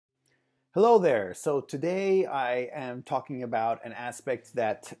Hello there. So today I am talking about an aspect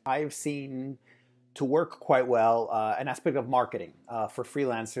that I've seen to work quite well, an aspect of marketing for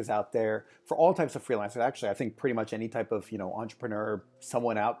freelancers out there, for all types of freelancers. Actually, I think pretty much any type of entrepreneur,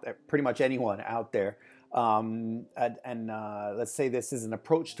 someone out there, pretty much anyone out there. Let's say this is an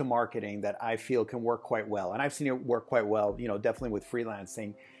approach to marketing that I feel can work quite well, and I've seen it work quite well. Definitely with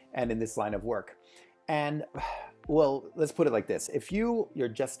freelancing and in this line of work. And well, let's put it like this. If you're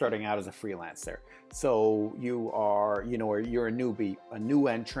just starting out as a freelancer, so you are, you're a newbie, a new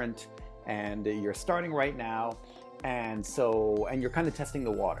entrant, and you're starting right now, and you're kind of testing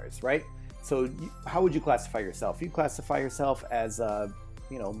the waters, right? So how would you classify yourself? You classify yourself as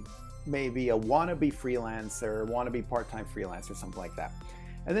maybe a wannabe freelancer, wannabe part-time freelancer, something like that.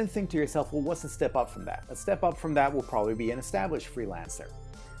 And then think to yourself, well, what's a step up from that? A step up from that will probably be an established freelancer,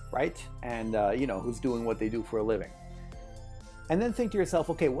 right? And who's doing what they do for a living. And then think to yourself,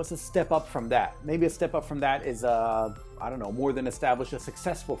 okay, what's a step up from that? Maybe a step up from that is I don't know, more than established, a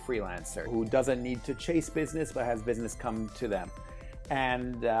successful freelancer who doesn't need to chase business but has business come to them.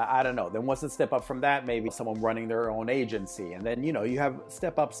 And I don't know, then what's a step up from that? Maybe someone running their own agency. And then you have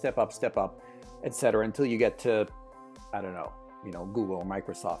step up, etc., until you get to, I don't know, Google or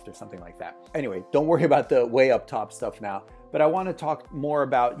Microsoft or something like that. Anyway, don't worry about the way up top stuff now, but I want to talk more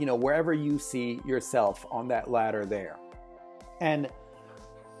about, wherever you see yourself on that ladder there. And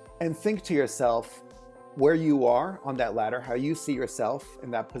think to yourself where you are on that ladder, how you see yourself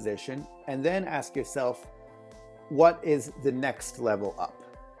in that position, and then ask yourself, what is the next level up?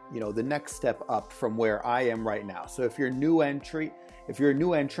 The next step up from where I am right now. So if you're a new entrant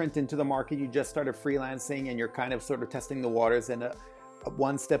into the market, you just started freelancing and you're kind of sort of testing the waters, and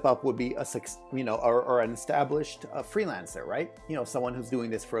one step up would be or an established freelancer, right? Someone who's doing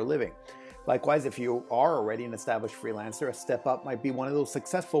this for a living. Likewise, if you are already an established freelancer, a step up might be one of those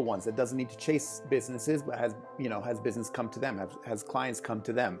successful ones that doesn't need to chase businesses, but has business come to them, has clients come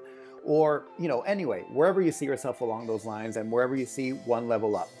to them. Or, anyway, wherever you see yourself along those lines and wherever you see one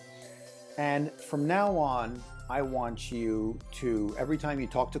level up. And from now on, I want you to, every time you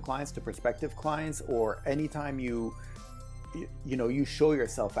talk to clients, to prospective clients, or anytime you show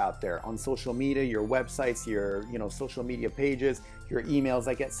yourself out there on social media, your websites, your social media pages, your emails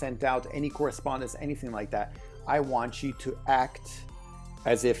that get sent out, any correspondence, anything like that, I want you to act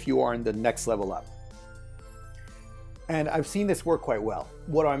as if you are in the next level up. And I've seen this work quite well.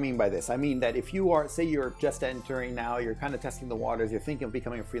 What do I mean by this? I mean that if you are, say you're just entering now, you're kind of testing the waters, you're thinking of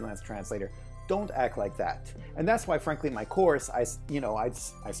becoming a freelance translator, don't act like that. And that's why, frankly, in my course, I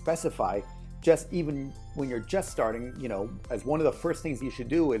specify, just even when you're just starting, as one of the first things you should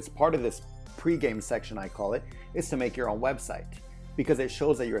do is part of this pre-game section, I call it, is to make your own website, because it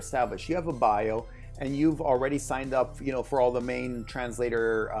shows that you're established. You have a bio and you've already signed up, for all the main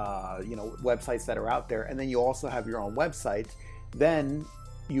translator, websites that are out there. And then you also have your own website. Then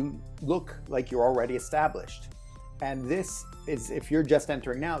you look like you're already established. And this is, if you're just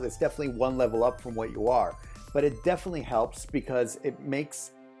entering now, that's definitely one level up from what you are. But it definitely helps because it makes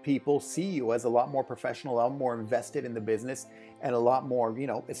people see you as a lot more professional, a lot more invested in the business, and a lot more,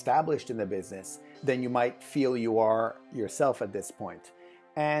 established in the business than you might feel you are yourself at this point.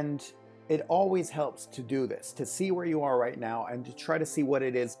 And it always helps to do this, to see where you are right now and to try to see what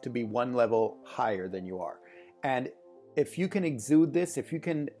it is to be one level higher than you are. And if you can exude this, if you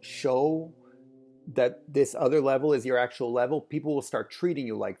can show that this other level is your actual level, people will start treating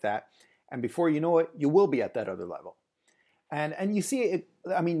you like that. And before you know it, you will be at that other level. And you see it,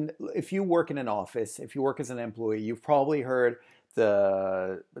 I mean, if you work in an office, if you work as an employee, you've probably heard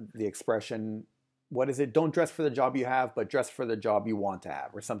the expression, what is it? Don't dress for the job you have, but dress for the job you want to have,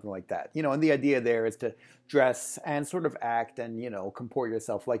 or something like that. And the idea there is to dress and sort of act and, comport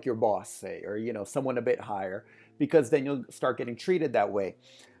yourself like your boss, say, or, someone a bit higher, because then you'll start getting treated that way.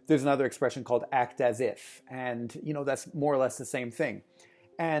 There's another expression called act as if, and, that's more or less the same thing.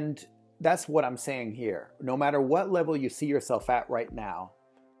 And that's what I'm saying here. No matter what level you see yourself at right now,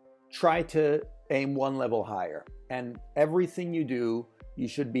 try to aim one level higher. And everything you do, you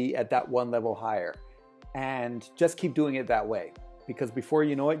should be at that one level higher. And just keep doing it that way. Because before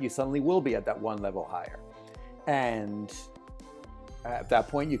you know it, you suddenly will be at that one level higher. And at that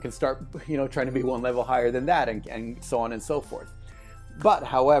point, you can start, trying to be one level higher than that, and so on and so forth. But,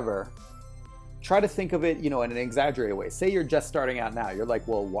 however, try to think of it, in an exaggerated way. Say you're just starting out now. You're like,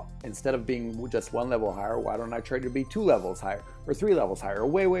 well, instead of being just one level higher, why don't I try to be 2 levels higher, or 3 levels higher, or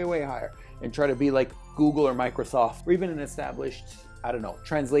way, way, way higher, and try to be like Google or Microsoft, or even an established, I don't know,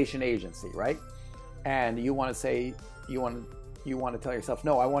 translation agency, right? And you want to say, you want you want to tell yourself,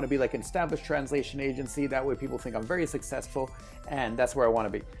 no, I want to be like an established translation agency. That way people think I'm very successful and that's where I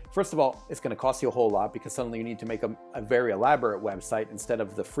want to be. First of all, it's going to cost you a whole lot because suddenly you need to make a very elaborate website instead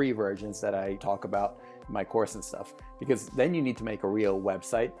of the free versions that I talk about in my course and stuff. Because then you need to make a real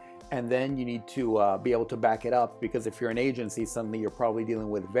website, and then you need to be able to back it up, because if you're an agency, suddenly you're probably dealing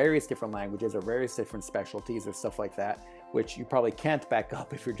with various different languages or various different specialties or stuff like that, which you probably can't back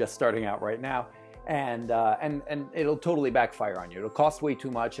up if you're just starting out right now. And it'll totally backfire on you. It'll cost way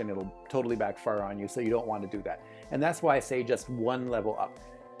too much and it'll totally backfire on you, so you don't want to do that. And that's why I say just one level up.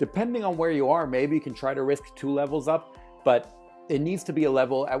 Depending on where you are, maybe you can try to risk 2 levels up, but it needs to be a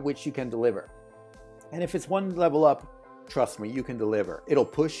level at which you can deliver. And if it's 1 level up, trust me, you can deliver. It'll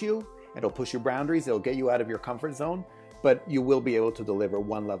push you, it'll push your boundaries, it'll get you out of your comfort zone, but you will be able to deliver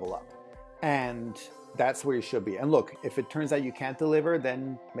 1 level up. And that's where you should be. And look, if it turns out you can't deliver,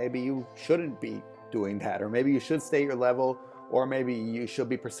 then maybe you shouldn't be doing that, or maybe you should stay at your level, or maybe you should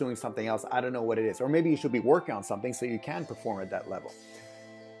be pursuing something else. I don't know what it is. Or maybe you should be working on something so you can perform at that level.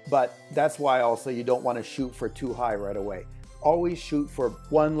 But that's why also you don't want to shoot for too high right away. Always shoot for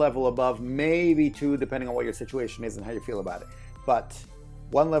 1 level above, maybe 2, depending on what your situation is and how you feel about it. But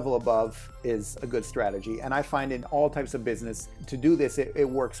 1 level above is a good strategy. And I find in all types of business, to do this, it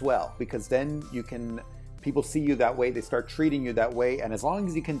works well, because then people see you that way, they start treating you that way. And as long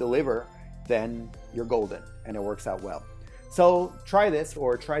as you can deliver, then you're golden and it works out well. So try this,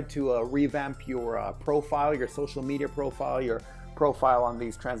 or try to revamp your profile, your social media profile, your profile on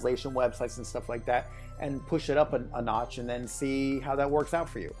these translation websites and stuff like that, and push it up a notch, and then see how that works out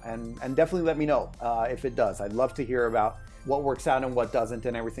for you. And definitely let me know if it does. I'd love to hear about what works out and what doesn't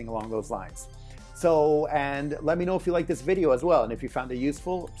and everything along those lines. So, and let me know if you like this video as well and if you found it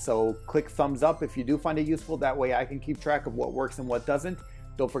useful. So click thumbs up if you do find it useful. That way I can keep track of what works and what doesn't.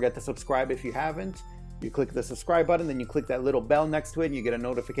 Don't forget to subscribe if you haven't. You click the subscribe button, then you click that little bell next to it, and you get a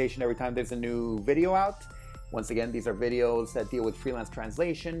notification every time there's a new video out. Once again, these are videos that deal with freelance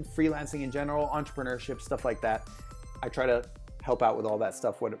translation, freelancing in general, entrepreneurship, stuff like that. I try to help out with all that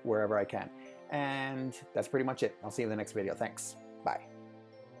stuff wherever I can. And that's pretty much it. I'll see you in the next video. Thanks. Bye.